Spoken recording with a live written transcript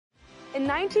In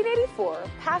 1984,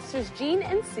 Pastors Gene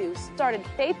and Sue started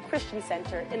Faith Christian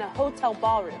Center in a hotel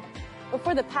ballroom. But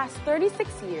for the past 36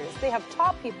 years, they have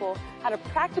taught people how to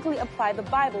practically apply the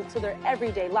Bible to their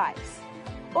everyday lives.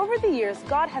 Over the years,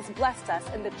 God has blessed us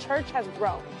and the church has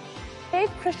grown.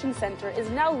 Faith Christian Center is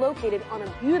now located on a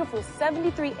beautiful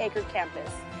 73-acre campus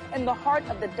in the heart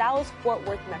of the Dallas-Fort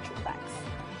Worth Metroplex.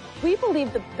 We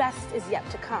believe the best is yet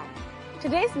to come.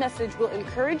 Today's message will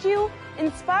encourage you,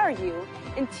 inspire you,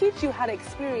 and teach you how to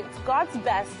experience God's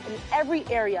best in every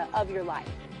area of your life.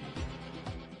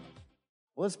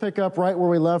 Let's pick up right where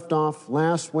we left off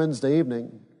last Wednesday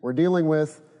evening. We're dealing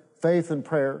with faith and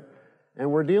prayer,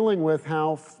 and we're dealing with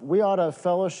how we ought to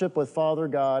fellowship with Father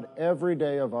God every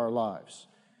day of our lives.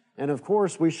 And of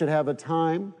course, we should have a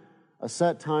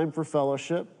set time for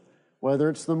fellowship,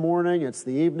 whether it's the morning, it's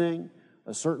the evening,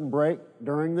 a certain break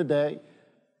during the day.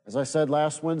 As I said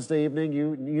last Wednesday evening,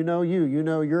 you know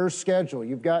your schedule.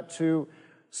 You've got to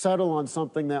settle on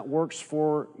something that works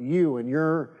for you and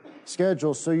your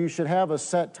schedule, so you should have a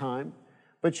set time.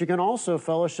 But you can also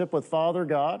fellowship with Father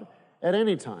God at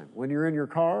any time. When you're in your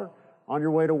car, on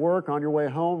your way to work, on your way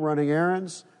home, running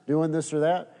errands, doing this or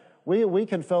that, we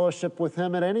can fellowship with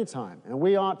Him at any time. And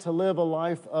we ought to live a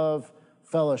life of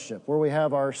fellowship where we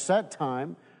have our set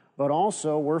time, but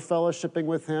also we're fellowshipping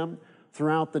with Him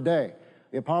throughout the day.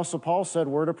 The Apostle Paul said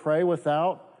we're to pray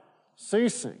without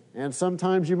ceasing. And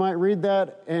sometimes you might read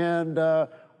that and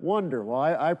wonder, well,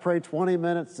 I pray 20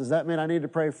 minutes. Does that mean I need to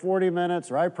pray 40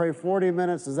 minutes? Or I pray 40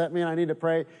 minutes. Does that mean I need to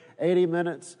pray 80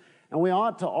 minutes? And we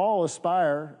ought to all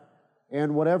aspire,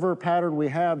 in whatever pattern we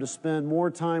have, to spend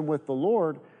more time with the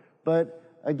Lord. But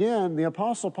again, the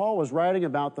Apostle Paul was writing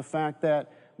about the fact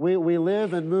that we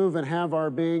live and move and have our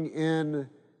being in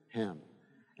Him.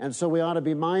 And so we ought to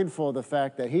be mindful of the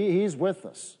fact that He's with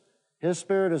us. His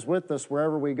Spirit is with us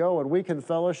wherever we go, and we can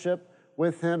fellowship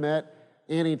with Him at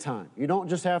any time. You don't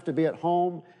just have to be at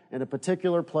home in a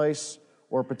particular place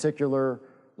or a particular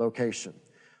location.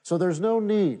 So there's no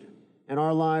need in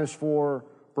our lives for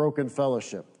broken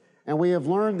fellowship. And we have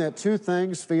learned that two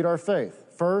things feed our faith.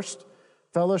 First,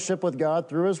 fellowship with God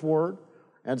through His Word,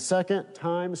 and second,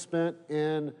 time spent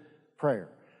in prayer.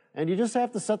 And you just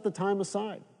have to set the time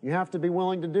aside. You have to be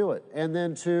willing to do it, and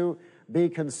then to be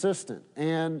consistent.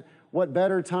 And what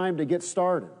better time to get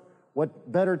started? What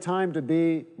better time to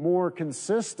be more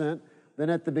consistent than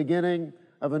at the beginning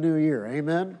of a new year?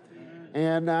 Amen?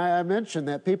 And I mentioned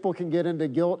that people can get into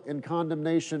guilt and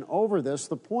condemnation over this.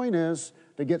 The point is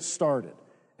to get started,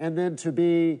 and then to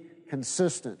be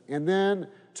consistent, and then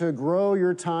to grow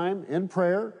your time in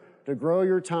prayer, to grow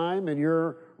your time in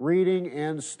your reading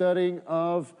and studying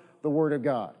of the Word of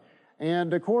God.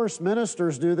 And of course,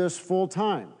 ministers do this full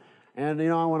time. And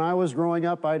when I was growing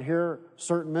up, I'd hear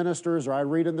certain ministers, or I'd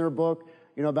read in their book,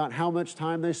 about how much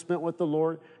time they spent with the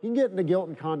Lord. You can get into guilt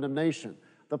and condemnation.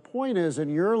 The point is, in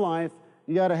your life,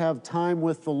 you got to have time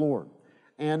with the Lord.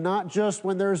 And not just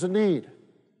when there's a need.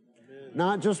 Amen.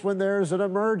 Not just when there's an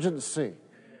emergency.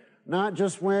 Not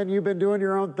just when you've been doing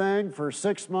your own thing for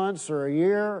 6 months or a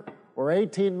year or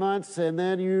 18 months, and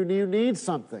then you need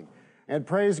something. And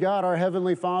praise God, our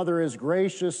Heavenly Father is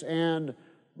gracious and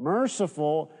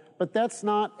merciful, but that's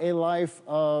not a life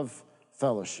of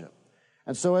fellowship.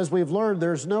 And so as we've learned,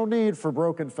 there's no need for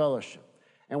broken fellowship.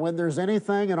 And when there's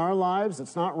anything in our lives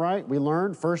that's not right, we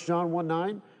learn 1 John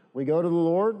 1:9, we go to the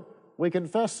Lord, we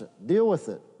confess it, deal with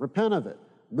it, repent of it,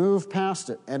 move past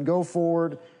it, and go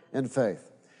forward in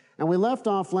faith. And we left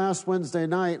off last Wednesday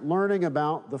night learning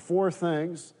about the 4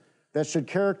 things that should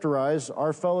characterize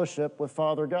our fellowship with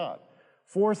Father God.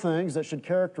 4 things that should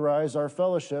characterize our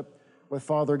fellowship with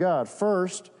Father God.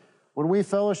 First, when we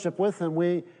fellowship with Him,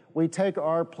 we take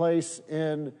our place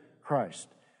in Christ.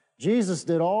 Jesus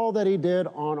did all that He did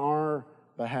on our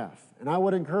behalf. And I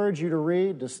would encourage you to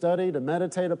read, to study, to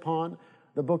meditate upon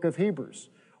the book of Hebrews,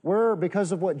 where,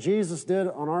 because of what Jesus did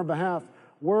on our behalf,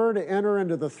 we're to enter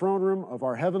into the throne room of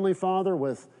our Heavenly Father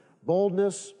with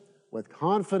boldness, with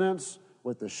confidence,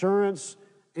 with assurance,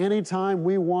 anytime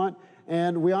we want.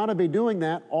 And we ought to be doing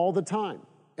that all the time,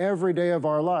 every day of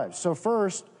our lives. So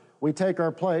first, we take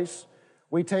our place.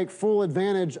 We take full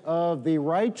advantage of the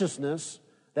righteousness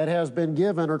that has been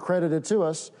given or credited to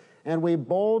us, and we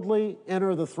boldly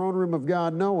enter the throne room of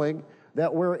God knowing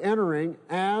that we're entering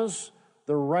as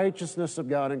the righteousness of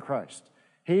God in Christ.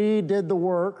 He did the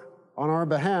work on our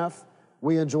behalf.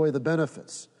 We enjoy the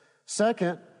benefits.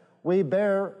 Second, when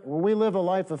we live a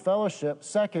life of fellowship,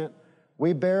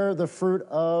 we bear the fruit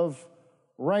of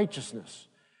righteousness.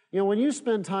 When you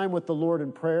spend time with the Lord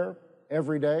in prayer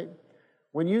every day,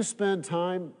 when you spend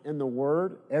time in the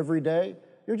Word every day,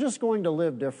 you're just going to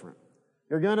live different.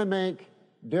 You're going to make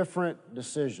different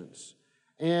decisions.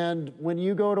 And when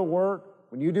you go to work,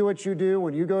 when you do what you do,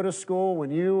 when you go to school,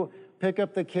 when you pick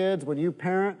up the kids, when you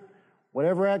parent,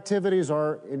 whatever activities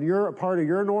are in your part of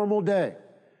your normal day,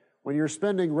 when you're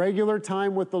spending regular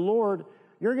time with the Lord,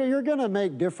 you're going to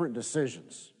make different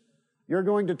decisions. You're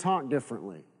going to talk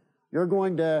differently. You're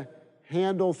going to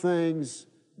handle things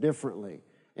differently.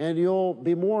 And you'll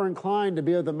be more inclined to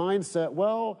be of the mindset,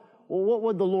 well, what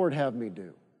would the Lord have me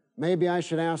do? Maybe I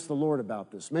should ask the Lord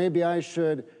about this. Maybe I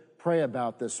should pray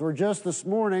about this. Or just this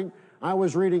morning, I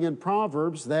was reading in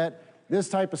Proverbs that this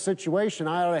type of situation,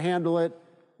 I ought to handle it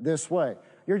this way.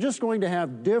 You're just going to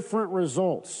have different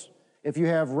results if you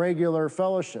have regular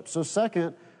fellowship. So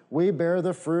second, we bear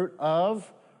the fruit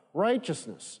of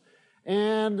righteousness.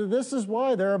 And this is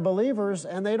why there are believers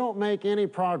and they don't make any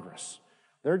progress.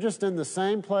 They're just in the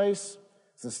same place.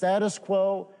 It's the status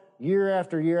quo year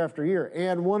after year after year.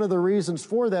 And one of the reasons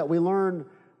for that we learned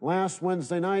last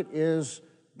Wednesday night is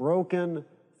broken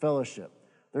fellowship.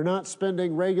 They're not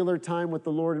spending regular time with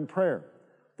the Lord in prayer.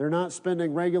 They're not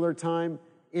spending regular time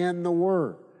in the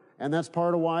Word. And that's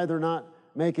part of why they're not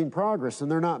making progress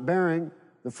and they're not bearing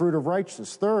the fruit of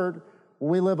righteousness. Third,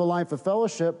 when we live a life of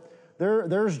fellowship,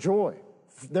 there's joy.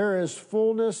 There is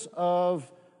fullness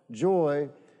of joy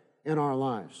in our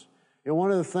lives. You know,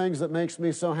 one of the things that makes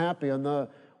me so happy,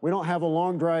 we don't have a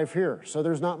long drive here, so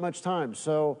there's not much time.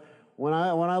 So when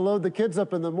I load the kids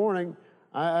up in the morning,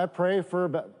 I pray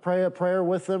a prayer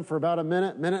with them for about a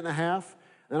minute and a half,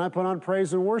 and I put on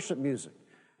praise and worship music.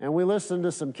 And we listen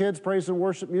to some kids' praise and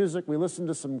worship music. We listen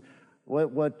to some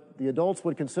what the adults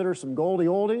would consider some Goldie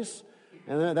oldies.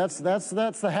 And that's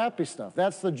the happy stuff.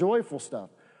 That's the joyful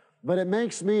stuff. But it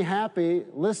makes me happy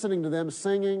listening to them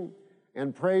singing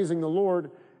and praising the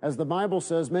Lord, as the Bible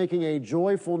says, making a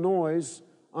joyful noise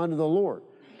unto the Lord.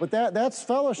 But that's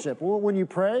fellowship. When you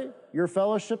pray, you're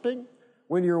fellowshipping.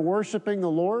 When you're worshiping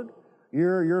the Lord,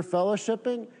 you're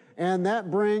fellowshipping. And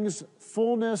that brings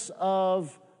fullness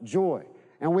of joy.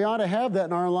 And we ought to have that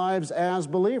in our lives as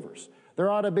believers. There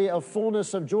ought to be a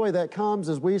fullness of joy that comes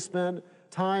as we spend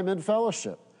time in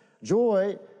fellowship.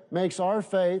 Joy makes our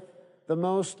faith the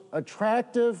most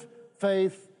attractive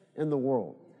faith in the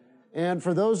world. And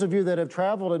for those of you that have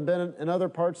traveled and been in other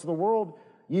parts of the world,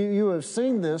 you have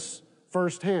seen this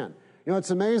firsthand. You know,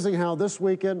 it's amazing how this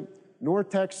weekend, North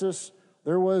Texas,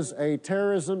 there was a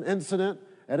terrorism incident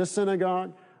at a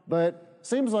synagogue, but it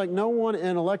seems like no one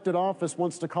in elected office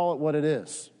wants to call it what it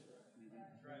is.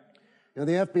 You know,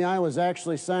 the FBI was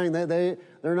actually saying that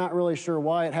they're not really sure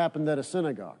why it happened at a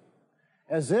synagogue,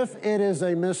 as if it is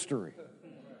a mystery.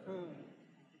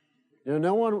 You know,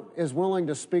 no one is willing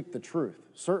to speak the truth,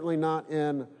 certainly not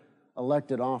in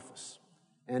elected office,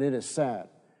 and it is sad.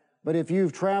 But if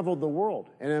you've traveled the world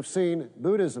and have seen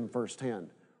Buddhism firsthand,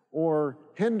 or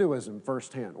Hinduism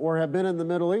firsthand, or have been in the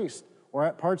Middle East, or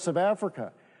at parts of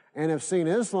Africa, and have seen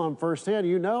Islam firsthand,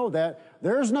 you know that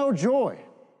there's no joy.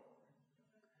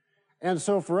 And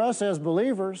so for us as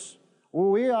believers,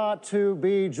 we ought to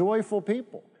be joyful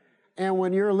people. And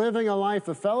when you're living a life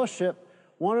of fellowship,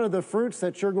 one of the fruits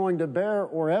that you're going to bear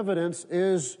or evidence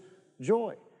is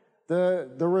joy. The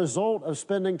result of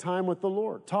spending time with the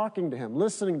Lord, talking to Him,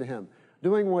 listening to Him,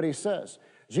 doing what He says.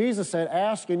 Jesus said,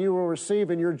 ask and you will receive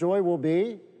and your joy will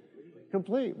be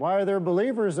complete. Why are there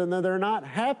believers and they're not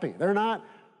happy? They're not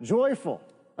joyful.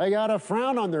 They got a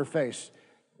frown on their face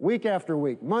week after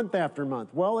week, month after month.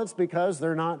 Well, it's because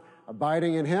they're not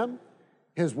abiding in Him.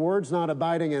 His Word's not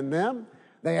abiding in them.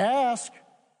 They ask,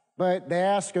 but they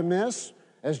ask amiss,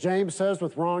 as James says,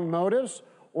 with wrong motives,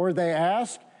 or they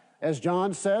ask, as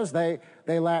John says, they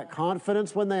lack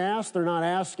confidence when they ask. They're not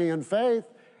asking in faith.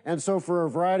 And so for a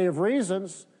variety of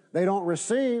reasons, they don't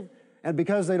receive. And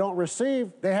because they don't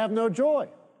receive, they have no joy.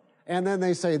 And then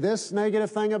they say this negative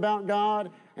thing about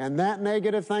God, and that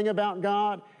negative thing about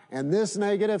God, and this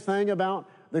negative thing about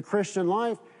the Christian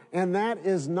life. And that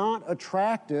is not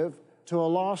attractive to a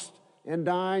lost and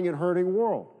dying and hurting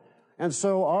world. And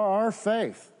so our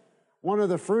faith, one of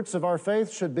the fruits of our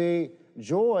faith should be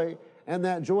joy, and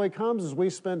that joy comes as we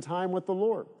spend time with the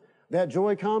Lord. That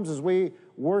joy comes as we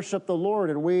worship the Lord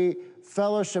and we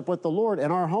fellowship with the Lord,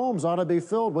 and our homes ought to be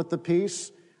filled with the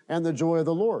peace and the joy of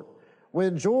the Lord.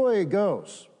 When joy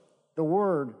goes, the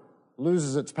Word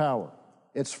loses its power,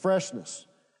 its freshness,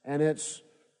 and its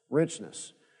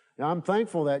richness. Now, I'm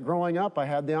thankful that growing up I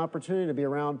had the opportunity to be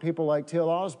around people like T.L.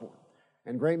 Osborne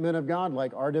and great men of God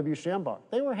like R.W. Shambach.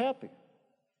 They were happy.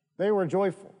 They were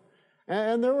joyful.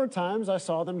 And there were times I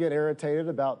saw them get irritated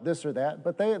about this or that,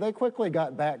 but they quickly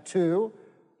got back to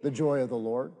the joy of the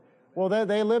Lord. Well,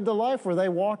 they lived a life where they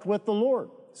walked with the Lord,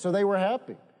 so they were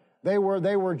happy. They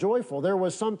were joyful. There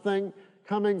was something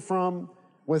coming from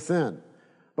within.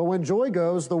 But when joy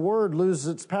goes, the word loses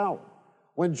its power.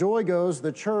 When joy goes,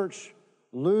 the church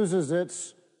loses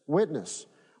its witness.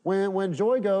 When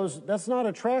joy goes, that's not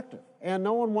attractive, and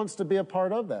no one wants to be a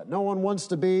part of that. No one wants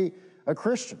to be a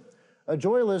Christian. A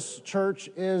joyless church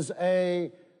is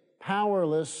a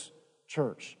powerless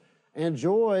church, and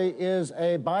joy is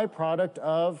a byproduct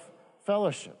of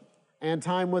fellowship and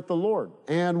time with the Lord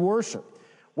and worship.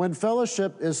 When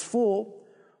fellowship is full,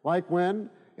 like when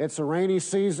it's a rainy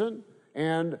season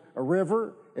and a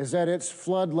river is at its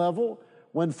flood level,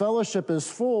 when fellowship is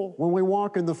full, when we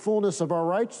walk in the fullness of our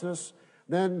righteousness,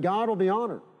 then God will be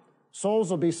honored. Souls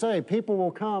will be saved. People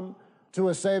will come to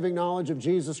a saving knowledge of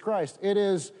Jesus Christ. It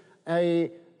is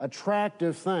an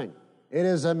attractive thing. It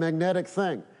is a magnetic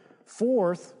thing.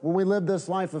 Fourth, when we live this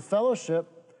life of fellowship,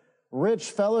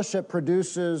 rich fellowship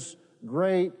produces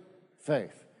great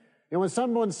faith. And when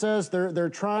someone says they're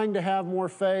trying to have more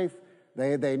faith,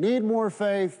 they need more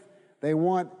faith, they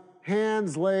want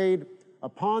hands laid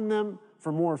upon them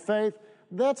for more faith,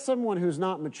 that's someone who's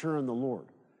not mature in the Lord.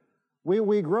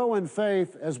 We grow in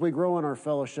faith as we grow in our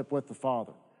fellowship with the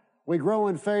Father. We grow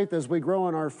in faith as we grow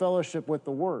in our fellowship with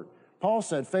the Word. Paul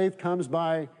said faith comes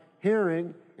by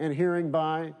hearing, and hearing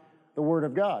by the Word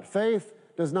of God. Faith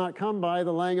does not come by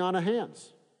the laying on of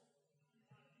hands.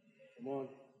 Come on.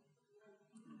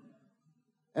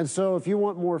 And so if you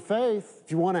want more faith,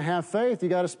 if you want to have faith, you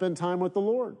got to spend time with the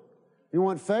Lord. If you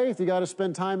want faith, you got to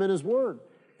spend time in His Word.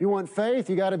 If you want faith,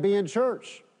 you got to be in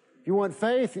church. If you want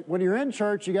faith, when you're in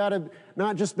church, you got to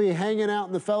not just be hanging out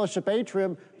in the fellowship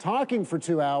atrium talking for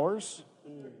 2 hours.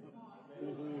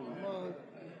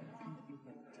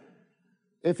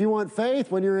 If you want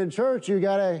faith when you're in church, you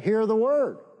got to hear the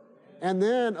Word and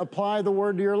then apply the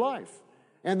Word to your life.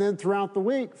 And then throughout the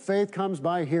week, faith comes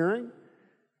by hearing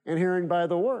and hearing by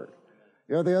the Word.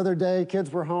 You know, the other day,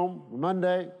 kids were home,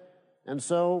 Monday, and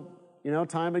so,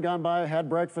 time had gone by, I had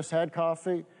breakfast, had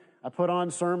coffee. I put on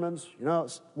sermons.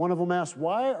 One of them asked,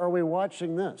 why are we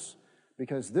watching this?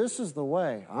 Because this is the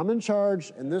way. I'm in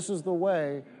charge, and this is the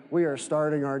way we are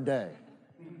starting our day.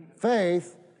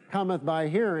 Faith cometh by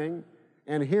hearing,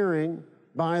 and hearing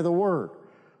by the Word.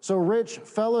 So rich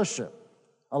fellowship,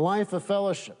 a life of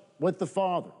fellowship with the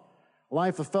Father, a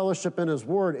life of fellowship in His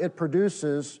Word, it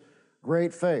produces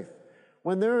great faith.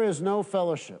 When there is no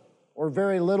fellowship or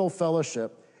very little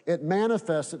fellowship, it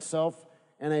manifests itself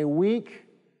in a weak,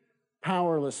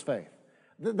 powerless faith.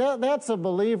 That's a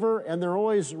believer, and they're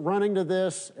always running to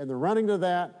this and they're running to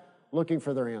that, looking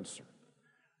for their answer.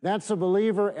 That's a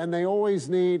believer, and they always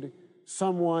need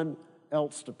someone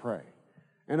else to pray.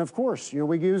 And of course,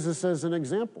 we use this as an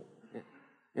example.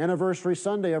 Anniversary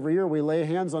Sunday every year, we lay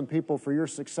hands on people for your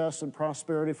success and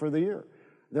prosperity for the year.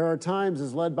 There are times,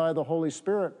 as led by the Holy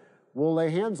Spirit, we'll lay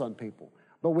hands on people.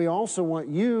 But we also want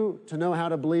you to know how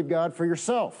to believe God for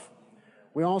yourself.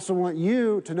 We also want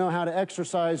you to know how to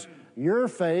exercise your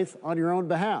faith on your own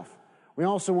behalf. We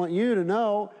also want you to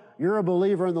know you're a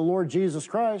believer in the Lord Jesus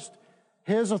Christ.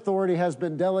 His authority has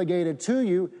been delegated to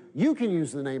you. You can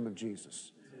use the name of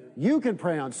Jesus. You can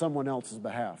pray on someone else's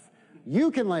behalf. You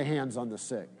can lay hands on the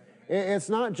sick. It's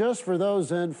not just for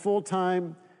those in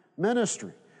full-time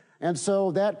ministry. And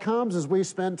so that comes as we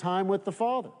spend time with the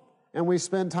Father and we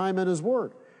spend time in His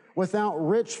Word. Without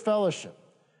rich fellowship.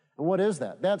 And what is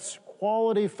that? That's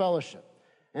quality fellowship.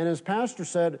 And as Pastor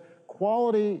said,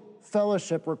 quality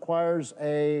fellowship requires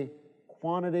a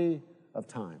quantity of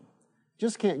time.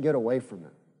 Just can't get away from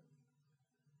it.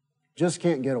 Just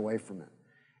can't get away from it.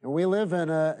 And we live in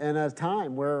a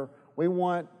time where we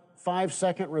want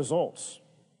 5-second results.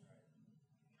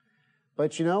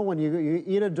 But when you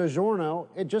eat a DiGiorno,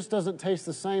 it just doesn't taste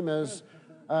the same as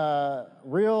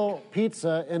real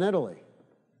pizza in Italy.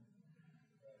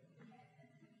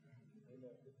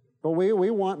 But we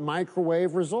want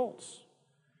microwave results.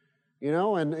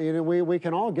 And we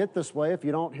can all get this way. If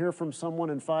you don't hear from someone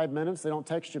in 5 minutes, they don't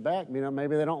text you back.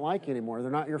 Maybe they don't like you anymore.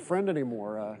 They're not your friend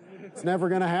anymore. It's never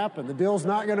going to happen. The deal's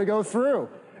not going to go through.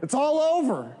 It's all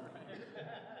over.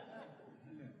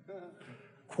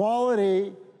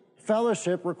 Quality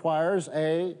fellowship requires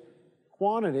a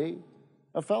quantity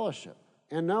of fellowship.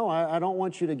 And no, I don't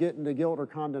want you to get into guilt or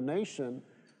condemnation.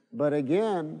 But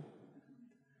again,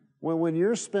 when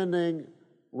you're spending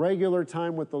regular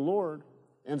time with the Lord,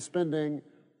 and spending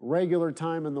regular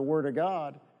time in the Word of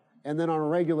God, and then on a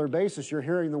regular basis you're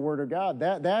hearing the Word of God,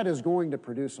 that is going to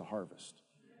produce a harvest.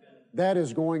 That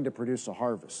is going to produce a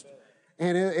harvest.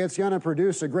 And it's going to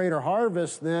produce a greater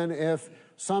harvest than if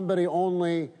somebody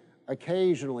only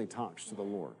occasionally talks to the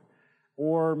Lord.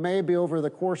 Or maybe over the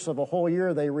course of a whole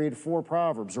year they read 4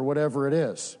 Proverbs or whatever it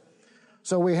is.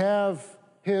 So we have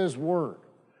His Word.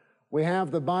 We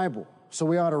have the Bible, so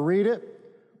we ought to read it,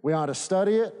 we ought to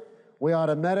study it, we ought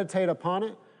to meditate upon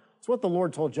it. It's what the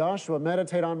Lord told Joshua,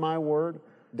 meditate on my Word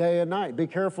day and night. Be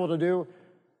careful to do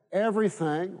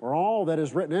everything or all that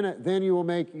is written in it, then you will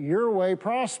make your way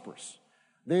prosperous.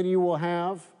 Then you will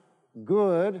have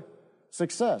good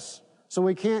success. So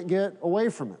we can't get away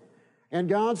from it. And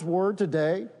God's Word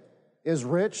today is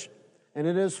rich and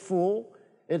it is full.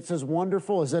 It's as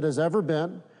wonderful as it has ever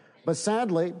been. But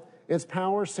sadly, its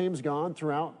power seems gone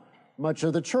throughout much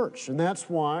of the church. And that's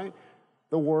why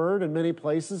the Word in many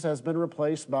places has been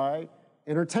replaced by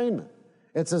entertainment.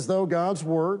 It's as though God's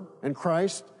Word and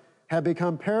Christ have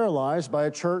become paralyzed by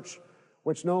a church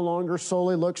which no longer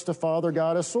solely looks to Father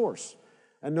God as source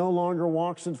and no longer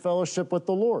walks in fellowship with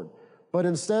the Lord, but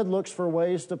instead looks for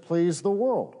ways to please the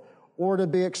world or to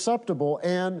be acceptable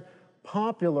and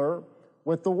popular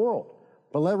with the world.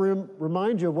 But let me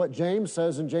remind you of what James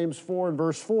says in James 4 and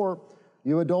verse 4,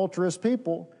 you adulterous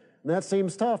people. And that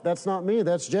seems tough. That's not me.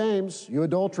 That's James. You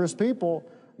adulterous people.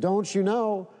 Don't you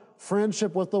know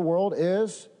friendship with the world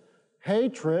is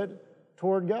hatred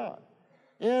toward God?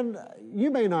 And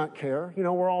you may not care. You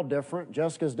know, we're all different.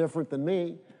 Jessica's different than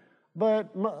me.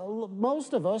 But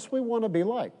most of us, we want to be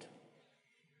liked.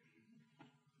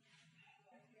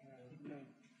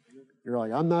 You're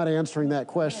like, I'm not answering that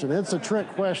question. It's a trick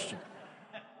question.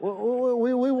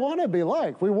 We want to be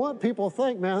liked. We want people to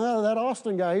think, man, that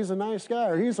Austin guy, he's a nice guy,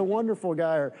 or he's a wonderful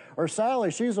guy, or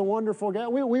Sally, she's a wonderful guy.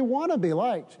 We want to be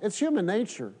liked. It's human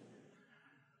nature.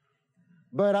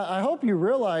 But I hope you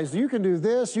realize you can do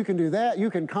this, you can do that, you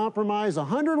can compromise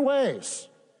 100 ways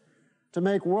to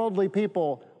make worldly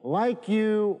people like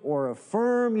you or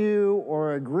affirm you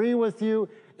or agree with you,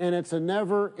 and it's a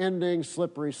never-ending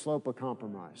slippery slope of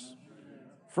compromise.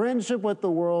 Friendship with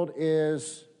the world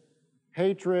is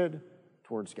hatred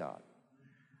towards God.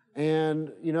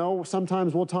 And, you know,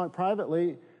 sometimes we'll talk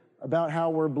privately about how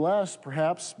we're blessed,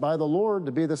 perhaps, by the Lord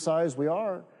to be the size we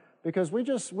are, because we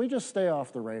just stay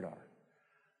off the radar.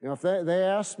 You know, if they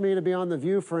asked me to be on The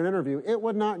View for an interview, it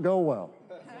would not go well.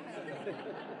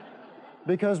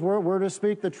 Because we're to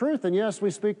speak the truth. And yes, we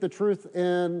speak the truth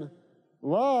in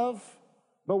love,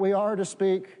 but we are to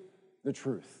speak the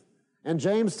truth. And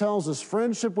James tells us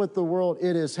friendship with the world,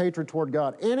 it is hatred toward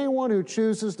God. Anyone who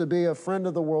chooses to be a friend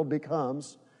of the world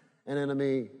becomes an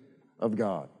enemy of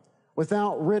God.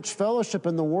 Without rich fellowship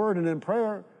in the Word and in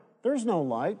prayer, there's no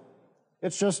light.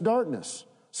 It's just darkness.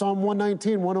 Psalm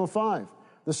 119, 105.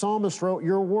 The psalmist wrote,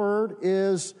 your word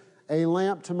is a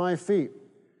lamp to my feet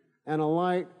and a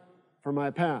light for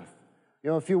my path. You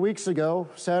know, a few weeks ago,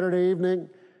 Saturday evening,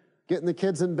 getting the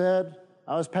kids in bed,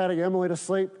 I was patting Emily to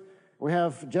sleep. We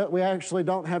actually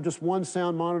don't have just one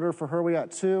sound monitor for her. We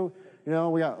got two. You know,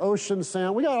 we got ocean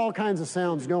sound. We got all kinds of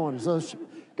sounds going. So she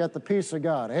got the peace of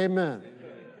God. Amen.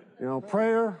 You know,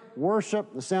 prayer,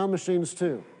 worship, the sound machines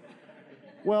too.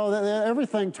 Well,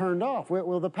 everything turned off.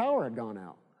 Well, the power had gone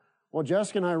out. Well,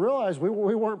 Jessica and I realized we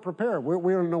weren't prepared. We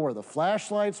didn't know where the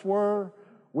flashlights were.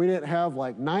 We didn't have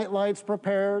like night lights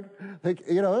prepared.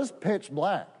 You know, it was pitch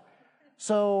black.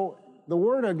 So the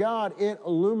Word of God, it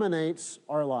illuminates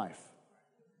our life.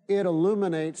 It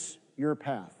illuminates your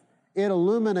path. It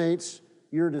illuminates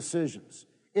your decisions.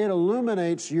 It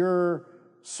illuminates your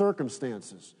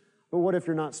circumstances. But what if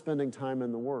you're not spending time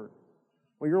in the Word?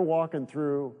 Well, you're walking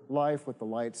through life with the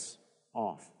lights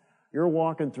off. You're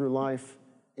walking through life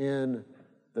in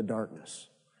the darkness.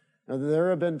 Now, there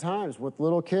have been times with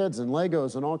little kids and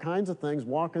Legos and all kinds of things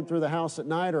walking through the house at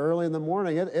night or early in the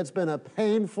morning. It's been a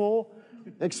painful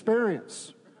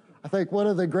experience. I think one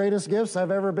of the greatest gifts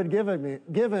I've ever been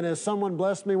given is someone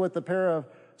blessed me with a pair of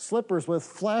slippers with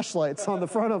flashlights on the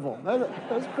front of them.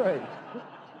 That's great.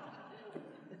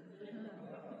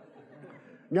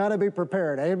 Got to be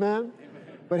prepared, amen?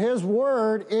 But His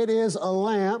Word, it is a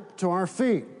lamp to our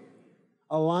feet,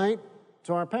 a light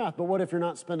to our path. But what if you're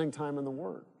not spending time in the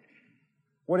Word?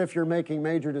 What if you're making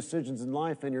major decisions in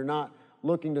life and you're not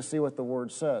looking to see what the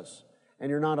Word says, and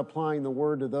you're not applying the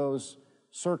Word to those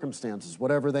circumstances,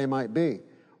 whatever they might be?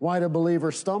 Why do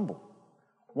believers stumble?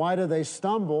 Why do they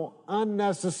stumble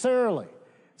unnecessarily?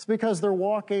 It's because they're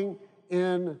walking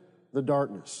in the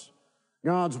darkness.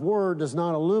 God's Word does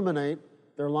not illuminate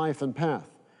their life and path.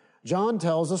 John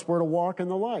tells us we're to walk in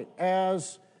the light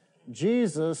as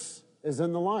Jesus is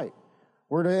in the light.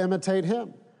 We're to imitate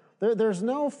Him. There's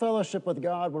no fellowship with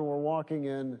God when we're walking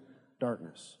in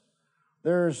darkness.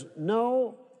 There's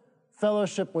no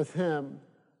fellowship with Him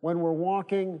when we're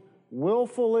walking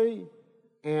willfully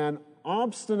and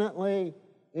obstinately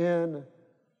in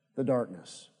the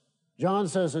darkness. John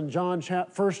says in 1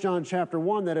 John chapter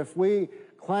 1 that if we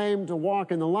claim to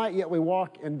walk in the light, yet we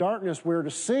walk in darkness, we're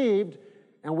deceived,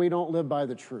 and we don't live by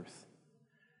the truth.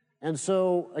 And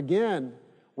so, again,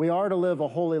 we are to live a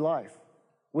holy life.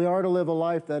 We are to live a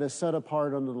life that is set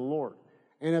apart unto the Lord.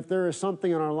 And if there is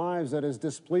something in our lives that is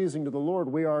displeasing to the Lord,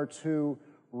 we are to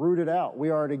root it out. We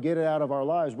are to get it out of our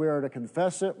lives. We are to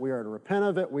confess it. We are to repent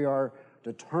of it. We are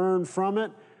to turn from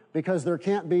it, because there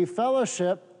can't be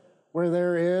fellowship where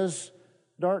there is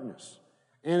darkness.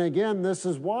 And again, this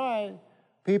is why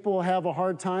people have a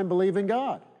hard time believing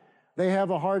God. They have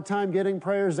a hard time getting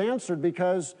prayers answered,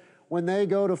 because when they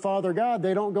go to Father God,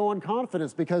 they don't go in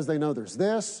confidence, because they know there's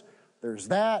this, there's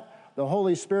that. The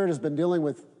Holy Spirit has been dealing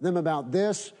with them about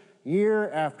this year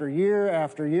after year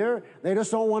after year. They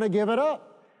just don't want to give it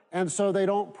up. And so they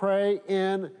don't pray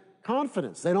in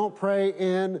confidence. They don't pray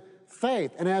in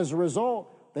faith. And as a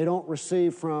result, they don't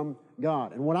receive from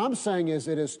God. And what I'm saying is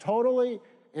it is totally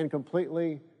and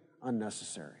completely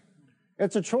unnecessary.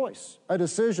 It's a choice, a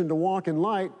decision to walk in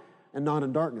light and not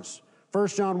in darkness. 1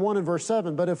 John 1 and verse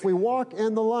 7, but if we walk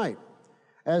in the light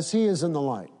as he is in the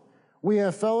light, we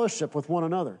have fellowship with one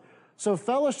another. So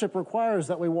fellowship requires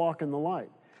that we walk in the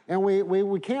light. And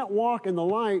we can't walk in the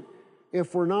light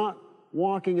if we're not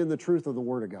walking in the truth of the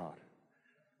Word of God.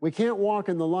 We can't walk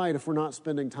in the light if we're not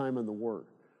spending time in the Word.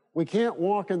 We can't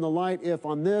walk in the light if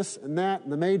on this and that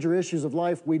and the major issues of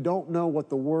life we don't know what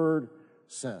the Word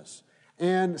says.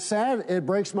 And sad, it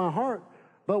breaks my heart,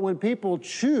 but when people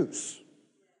choose,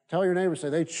 tell your neighbor, say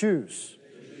they choose.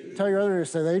 Tell your other neighbor,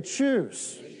 say they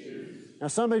choose. Now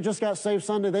somebody just got saved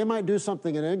Sunday, they might do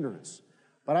something in ignorance.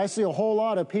 But I see a whole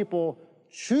lot of people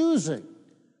choosing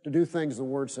to do things the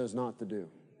Word says not to do.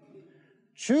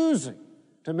 Choosing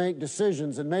to make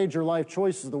decisions and major life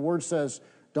choices. The Word says,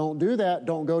 don't do that,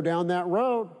 don't go down that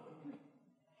road.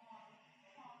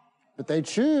 But they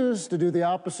choose to do the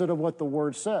opposite of what the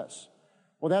Word says.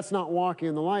 Well, that's not walking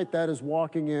in the light, that is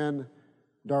walking in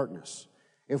darkness.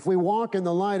 If we walk in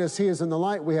the light as he is in the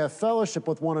light, we have fellowship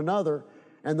with one another,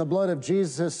 and the blood of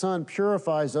Jesus, his Son,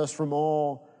 purifies us from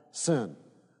all sin.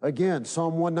 Again,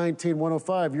 Psalm 119,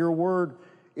 105, your word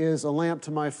is a lamp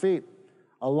to my feet,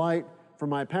 a light for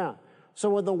my path. So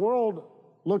when the world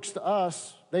looks to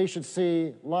us, they should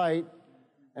see light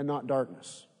and not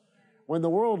darkness. When the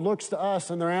world looks to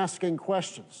us and they're asking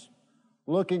questions,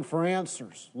 looking for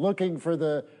answers, looking for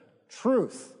the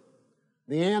truth,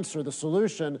 the answer, the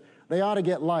solution, they ought to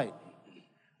get light.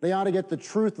 They ought to get the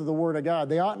truth of the Word of God.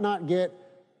 They ought not get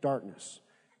darkness.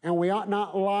 And we ought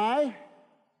not lie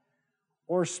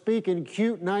or speak in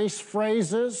cute, nice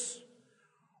phrases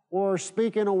or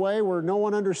speak in a way where no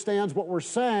one understands what we're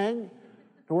saying,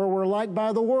 to where we're liked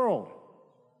by the world,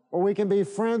 or we can be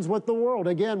friends with the world.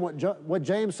 Again, what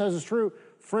James says is true.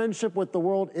 Friendship with the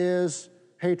world is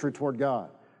hatred toward God.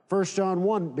 1 John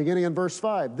 1, beginning in verse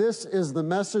 5, this is the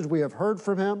message we have heard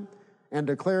from him and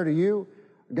declare to you,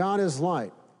 God is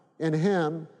light. In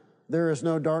him there is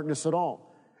no darkness at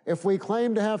all. If we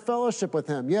claim to have fellowship with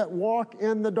him, yet walk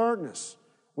in the darkness,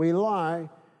 we lie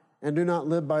and do not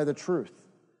live by the truth.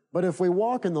 But if we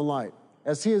walk in the light,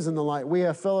 as he is in the light, we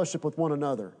have fellowship with one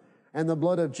another, and the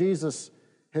blood of Jesus,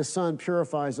 his Son,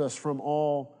 purifies us from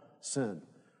all sin.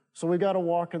 So we've got to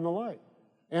walk in the light.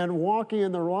 And walking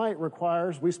in the light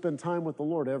requires we spend time with the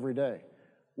Lord every day.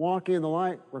 Walking in the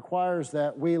light requires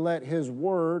that we let his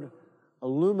word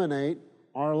illuminate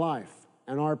our life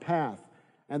and our path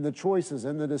and the choices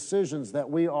and the decisions that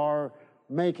we are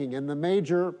making and the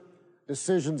major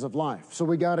decisions of life. So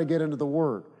we got to get into the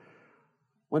word.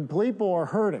 When people are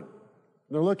hurting,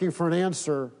 they're looking for an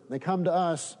answer, they come to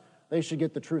us, they should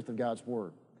get the truth of God's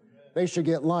word. They should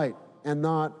get light and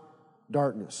not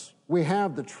darkness. We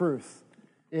have the truth.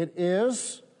 It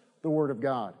is the Word of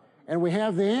God. And we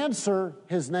have the answer.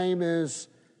 His name is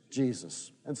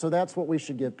Jesus. And so that's what we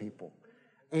should give people.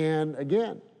 And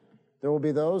again, there will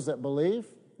be those that believe.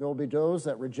 There will be those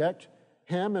that reject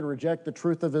him and reject the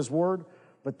truth of his word.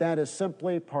 But that is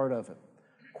simply part of it.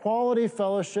 Quality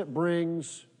fellowship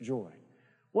brings joy.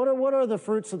 What are the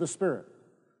fruits of the Spirit?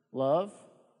 Love,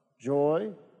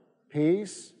 joy,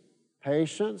 peace,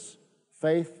 patience,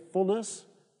 faithfulness,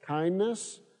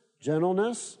 kindness,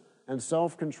 gentleness, and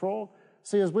self-control.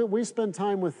 See, as we spend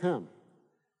time with him,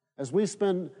 as we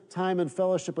spend time in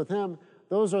fellowship with him,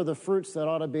 those are the fruits that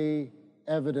ought to be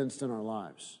evidenced in our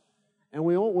lives. And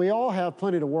we all have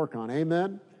plenty to work on,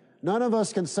 amen? None of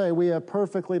us can say we have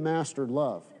perfectly mastered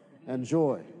love and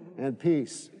joy and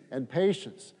peace and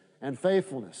patience and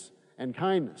faithfulness and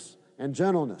kindness and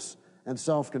gentleness and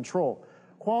self-control.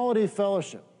 Quality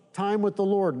fellowship, time with the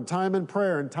Lord and time in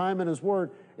prayer and time in his word,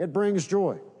 it brings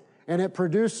joy. And it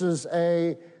produces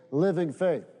a living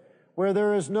faith. Where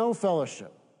there is no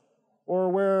fellowship or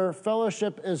where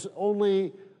fellowship is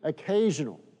only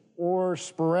occasional or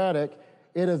sporadic,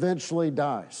 it eventually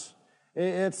dies.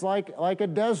 It's like a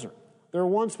desert. There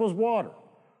once was water.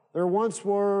 There once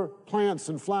were plants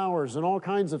and flowers and all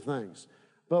kinds of things.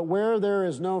 But where there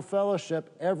is no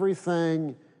fellowship,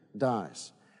 everything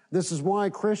dies. This is why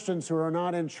Christians who are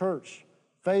not in church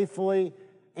faithfully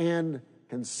and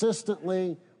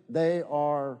consistently, they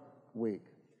are weak.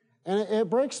 And it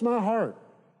breaks my heart.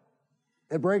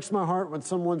 It breaks my heart when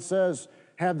someone says,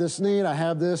 have this need, I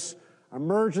have this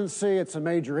emergency, it's a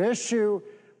major issue.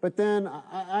 But then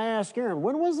I ask Aaron,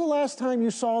 when was the last time you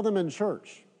saw them in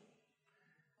church?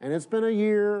 And it's been a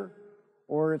year,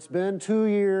 or it's been 2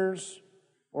 years,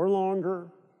 or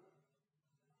longer.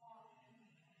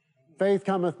 Faith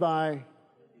cometh by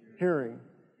hearing,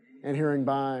 and hearing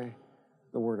by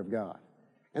the Word of God.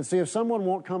 And see, if someone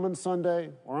won't come on Sunday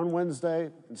or on Wednesday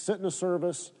and sit in a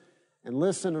service and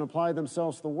listen and apply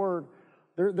themselves to the Word,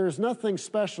 there's nothing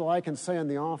special I can say in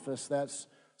the office that's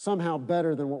somehow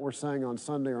better than what we're saying on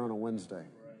Sunday or on a Wednesday.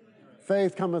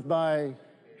 Faith cometh by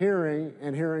hearing,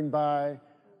 and hearing by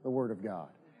the Word of God.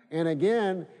 And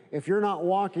again, if you're not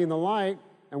walking the light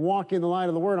and walking the light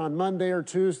of the Word on Monday or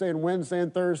Tuesday and Wednesday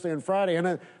and Thursday and Friday,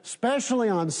 and especially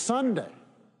on Sunday,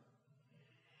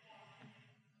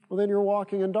 well, then you're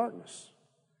walking in darkness.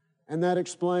 And that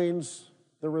explains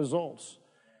the results.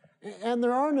 And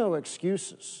there are no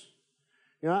excuses.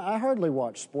 You know, I hardly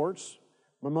watch sports.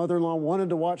 My mother-in-law wanted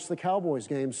to watch the Cowboys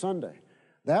game Sunday.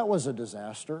 That was a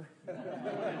disaster.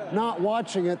 Not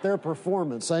watching it, their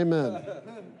performance. Amen.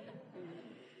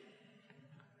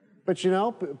 But you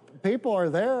know, people are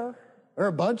there. There are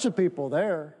a bunch of people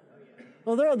there.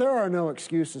 Well, there are no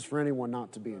excuses for anyone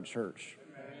not to be in church.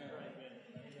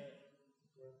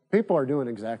 People are doing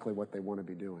exactly what they want to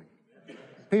be doing.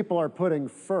 People are putting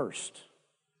first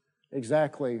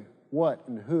exactly what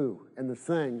and who and the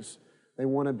things they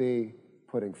want to be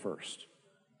putting first.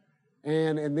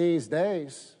 And in these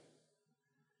days,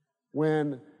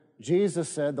 when Jesus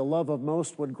said the love of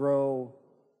most would grow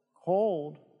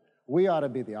cold, we ought to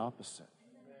be the opposite.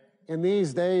 In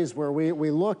these days where we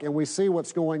look and we see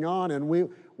what's going on and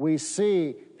we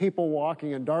see people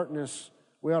walking in darkness,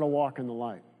 we ought to walk in the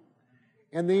light.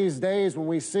 In these days when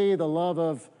we see the love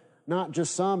of not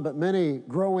just some, but many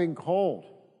growing cold,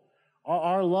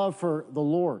 our love for the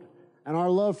Lord and our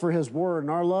love for His Word and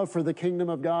our love for the kingdom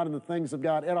of God and the things of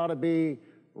God, it ought to be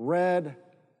red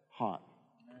hot.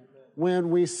 When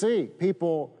we see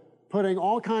people putting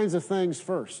all kinds of things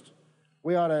first,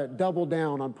 we ought to double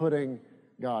down on putting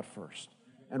God first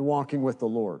and walking with the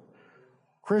Lord.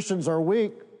 Christians are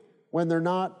weak when they're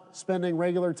not spending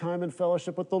regular time in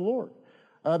fellowship with the Lord.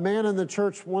 A man in the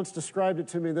church once described it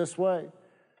to me this way: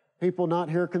 people not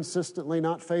here consistently,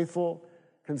 not faithful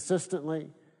consistently.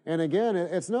 And again,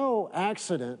 it's no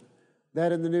accident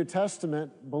that in the New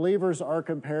Testament, believers are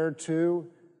compared to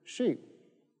sheep.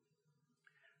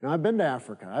 Now, I've been to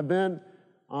Africa. I've been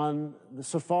on the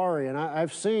safari, and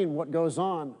I've seen what goes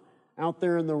on out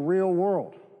there in the real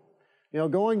world. You know,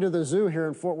 going to the zoo here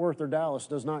in Fort Worth or Dallas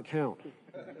does not count.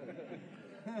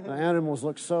 The animals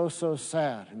look so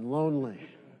sad and lonely.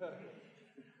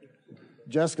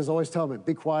 Jessica's always telling me,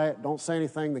 be quiet, don't say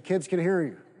anything, the kids can hear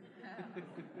you.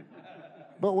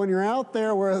 But when you're out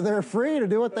there where they're free to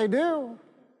do what they do,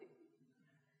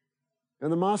 in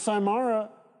the Masai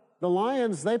Mara, the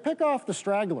lions, they pick off the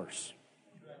stragglers.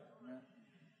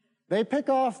 They pick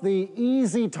off the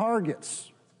easy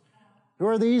targets. Who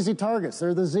are the easy targets?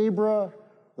 They're the zebra,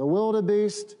 the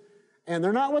wildebeest, and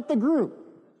they're not with the group.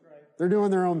 They're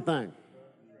doing their own thing.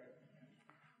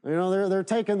 You know, they're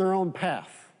taking their own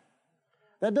path.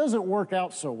 That doesn't work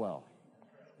out so well.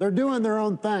 They're doing their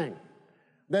own thing.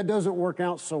 That doesn't work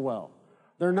out so well.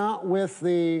 They're not with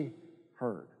the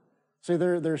herd. See,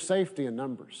 there's safety in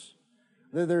numbers.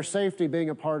 There's safety being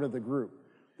a part of the group.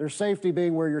 There's safety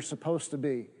being where you're supposed to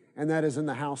be, and that is in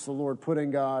the house of the Lord,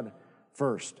 putting God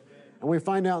first. And we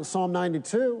find out in Psalm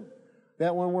 92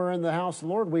 that when we're in the house of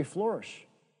the Lord, we flourish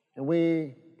and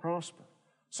we prosper.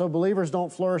 So believers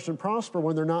don't flourish and prosper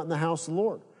when they're not in the house of the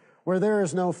Lord. Where there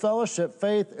is no fellowship,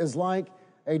 faith is like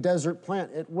a desert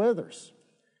plant. It withers.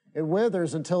 It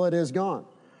withers until it is gone.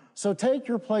 So take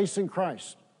your place in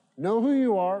Christ. Know who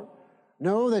you are.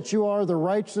 Know that you are the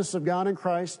righteousness of God in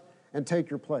Christ, and take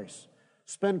your place.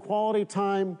 Spend quality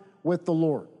time with the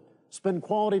Lord. Spend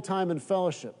quality time in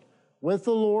fellowship with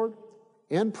the Lord,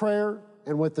 in prayer,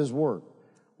 and with His Word.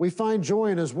 We find joy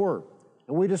in His Word,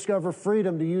 and we discover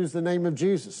freedom to use the name of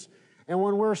Jesus. And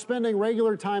when we're spending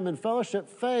regular time in fellowship,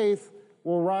 faith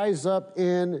will rise up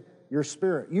in your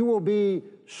spirit. You will be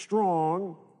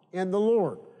strong in the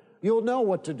Lord. You'll know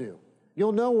what to do.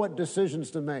 You'll know what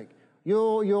decisions to make.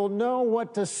 You'll know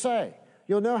what to say.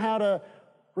 You'll know how to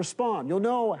respond. You'll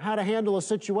know how to handle a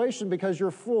situation because you're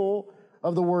full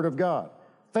of the Word of God.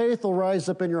 Faith will rise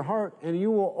up in your heart, and you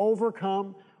will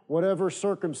overcome whatever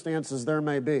circumstances there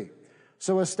may be.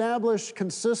 So establish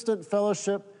consistent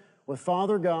fellowship with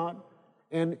Father God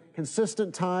and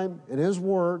consistent time in His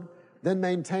Word, then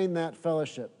maintain that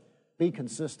fellowship. Be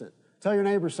consistent. Tell your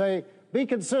neighbor, say, be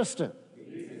consistent.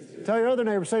 Be consistent. Tell your other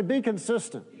neighbor, say, be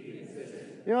consistent. Be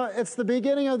consistent. You know, it's the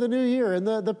beginning of the new year and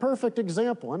the perfect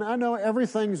example. And I know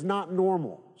everything's not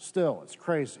normal still. It's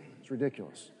crazy. It's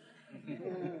ridiculous.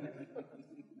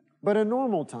 But in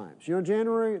normal times, you know,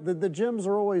 January, the gyms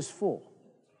are always full.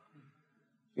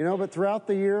 You know, but throughout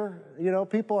the year, you know,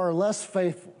 people are less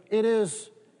faithful. It is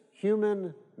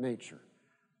human nature.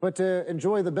 But to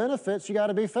enjoy the benefits, you got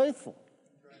to be faithful.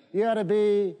 You got to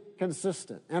be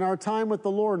consistent. And our time with the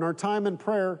Lord and our time in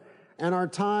prayer and our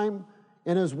time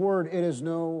in His Word, it is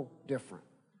no different.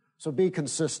 So be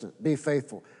consistent, be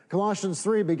faithful. Colossians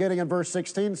 3, beginning in verse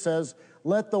 16 says,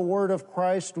 let the word of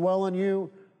Christ dwell in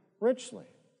you richly.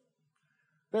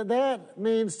 That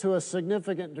means to a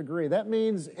significant degree. That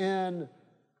means in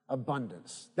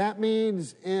abundance. That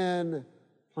means in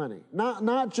plenty.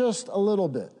 Not just a little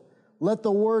bit. Let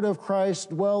the word of Christ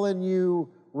dwell in you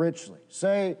richly.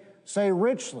 Say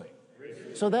richly.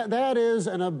 So that is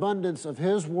an abundance of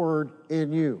His word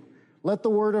in you. Let the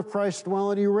word of Christ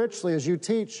dwell in you richly as you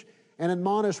teach and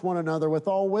admonish one another with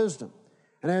all wisdom,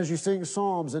 and as you sing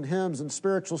psalms and hymns and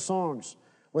spiritual songs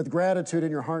with gratitude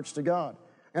in your hearts to God.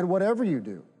 And whatever you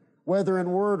do, whether in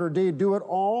word or deed, do it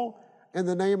all in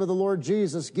the name of the Lord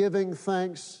Jesus, giving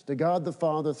thanks to God the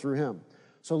Father through Him.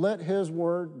 So let His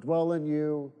word dwell in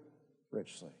you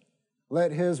richly.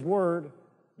 Let His word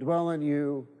dwell in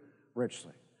you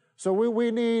richly. So we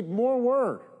need more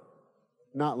word,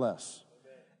 not less.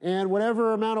 And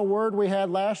whatever amount of word we had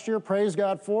last year, praise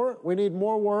God for it. We need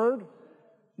more word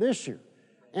this year.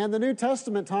 And the New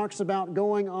Testament talks about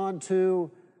going on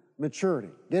to maturity,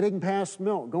 getting past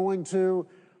milk, going to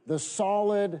the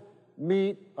solid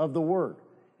meat of the Word.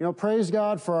 You know, praise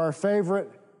God for our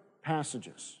favorite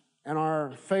passages and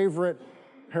our favorite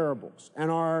parables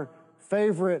and our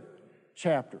favorite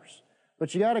chapters.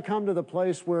 But you got to come to the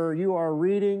place where you are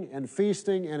reading and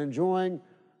feasting and enjoying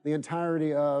the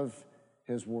entirety of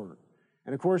His Word.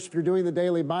 And of course, if you're doing the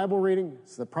daily Bible reading,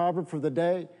 it's the proverb for the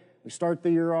day. We start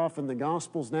the year off in the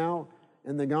Gospels now,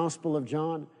 in the Gospel of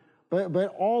John.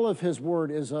 But all of His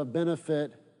Word is of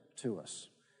benefit to us.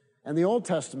 And the Old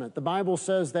Testament, the Bible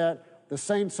says that the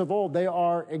saints of old, they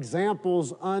are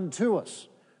examples unto us.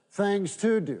 Things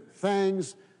to do,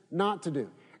 things not to do.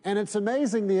 And it's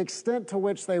amazing the extent to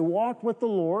which they walked with the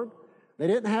Lord. They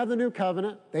didn't have the new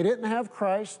covenant. They didn't have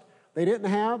Christ. They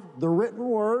didn't have the written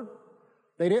Word.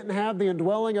 They didn't have the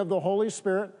indwelling of the Holy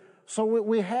Spirit. So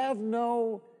we have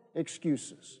no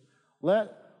excuses.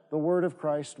 Let the word of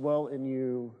Christ dwell in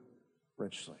you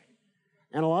richly.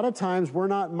 And a lot of times we're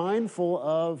not mindful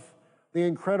of the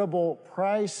incredible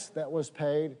price that was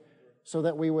paid so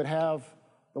that we would have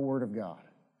the Word of God.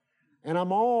 And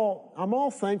I'm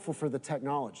all thankful for the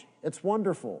technology. It's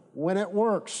wonderful when it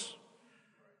works,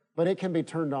 but it can be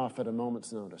turned off at a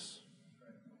moment's notice.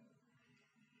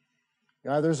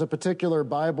 There's a particular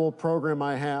Bible program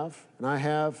I have, and I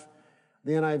have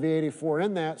the NIV 84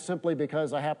 in that simply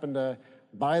because I happened to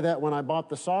buy that when I bought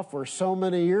the software so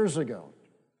many years ago,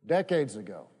 decades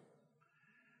ago.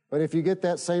 But if you get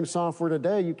that same software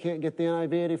today, you can't get the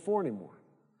NIV 84 anymore.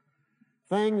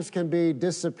 Things can be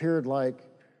disappeared like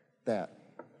that.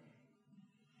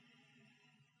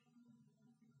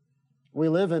 We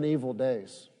live in evil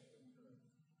days.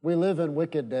 We live in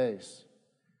wicked days.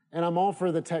 And I'm all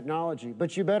for the technology,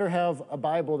 but you better have a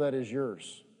Bible that is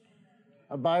yours.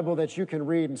 A Bible that you can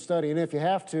read and study. And if you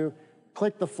have to,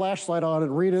 click the flashlight on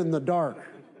and read it in the dark.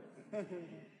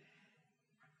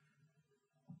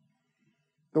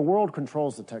 The world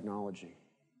controls the technology.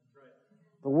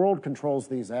 The world controls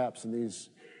these apps and these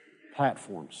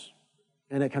platforms.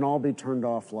 And it can all be turned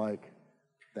off like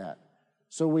that.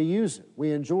 So we use it.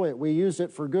 We enjoy it. We use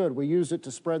it for good. We use it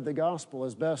to spread the gospel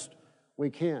as best we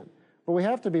can. But we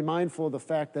have to be mindful of the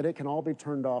fact that it can all be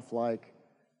turned off like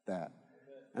that.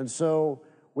 And so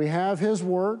we have His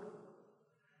Word.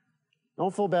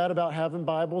 Don't feel bad about having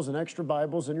Bibles and extra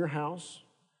Bibles in your house.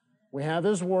 We have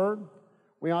His Word.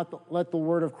 We ought to let the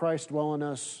Word of Christ dwell in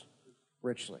us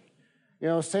richly. You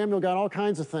know, Samuel got all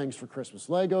kinds of things for Christmas,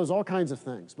 Legos, all kinds of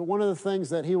things. But one of the things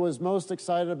that he was most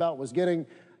excited about was getting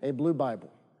a blue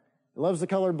Bible. He loves the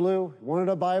color blue. He wanted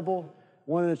a Bible,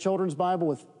 wanted a children's Bible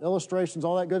with illustrations,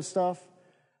 all that good stuff.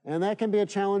 And that can be a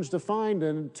challenge to find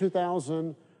in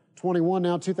 2020. 21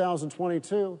 now,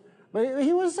 2022. But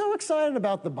he was so excited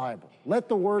about the Bible. Let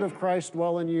the word of Christ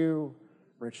dwell in you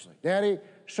richly. Daddy,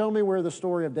 show me where the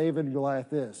story of David and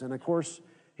Goliath is. And of course,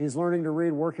 he's learning to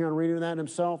read, working on reading that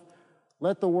himself.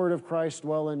 Let the word of Christ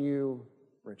dwell in you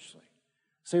richly.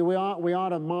 See, we ought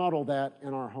to model that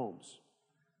in our homes.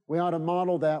 We ought to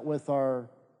model that with our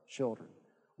children.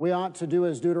 We ought to do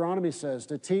as Deuteronomy says,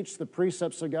 to teach the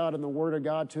precepts of God and the word of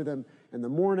God to them in the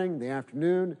morning, the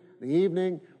afternoon, the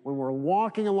evening, when we're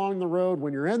walking along the road,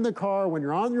 when you're in the car, when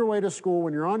you're on your way to school,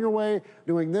 when you're on your way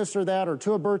doing this or that or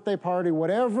to a birthday party,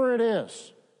 whatever it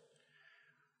is.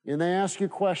 And they ask you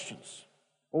questions.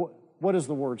 Well, what does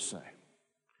the word say?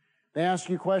 They ask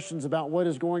you questions about what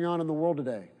is going on in the world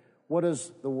today. What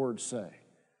does the word say?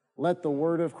 Let the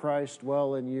word of Christ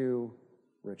dwell in you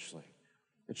richly.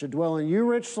 It should dwell in you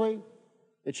richly.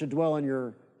 It should dwell in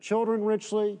your children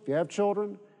richly, if you have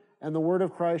children. And the word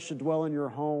of Christ should dwell in your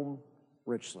home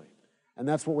richly. And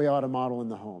that's what we ought to model in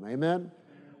the home. Amen?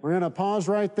 We're going to pause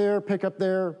right there, pick up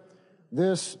there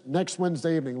this next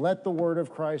Wednesday evening. Let the word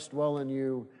of Christ dwell in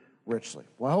you richly.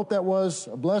 Well, I hope that was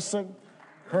a blessing,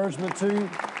 encouragement to you.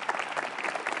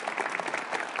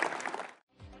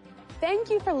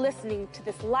 Thank you for listening to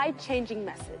this life-changing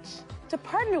message. To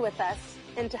partner with us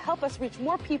and to help us reach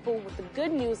more people with the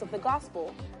good news of the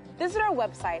gospel, visit our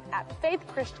website at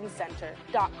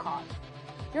faithchristiancenter.com.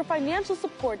 Your financial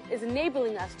support is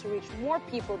enabling us to reach more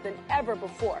people than ever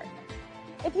before.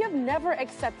 If you have never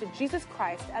accepted Jesus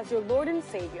Christ as your Lord and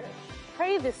Savior,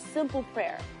 pray this simple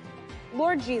prayer.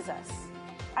 Lord Jesus,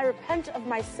 I repent of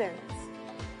my sins.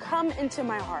 Come into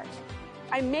my heart.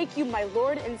 I make you my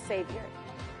Lord and Savior.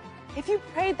 If you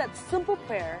prayed that simple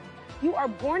prayer, you are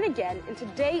born again and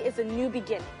today is a new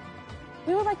beginning.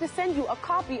 We would like to send you a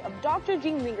copy of Dr.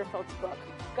 Gene Lingerfeld's book,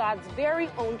 God's Very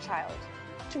Own Child.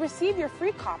 To receive your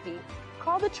free copy,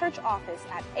 call the church office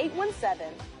at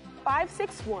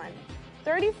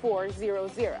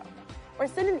 817-561-3400 or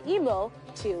send an email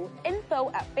to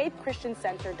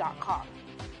info@faithchristiancenter.com.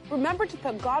 Remember to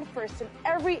put God first in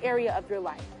every area of your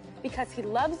life because He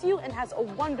loves you and has a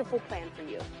wonderful plan for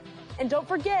you. And don't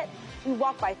forget, we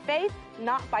walk by faith,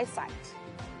 not by sight.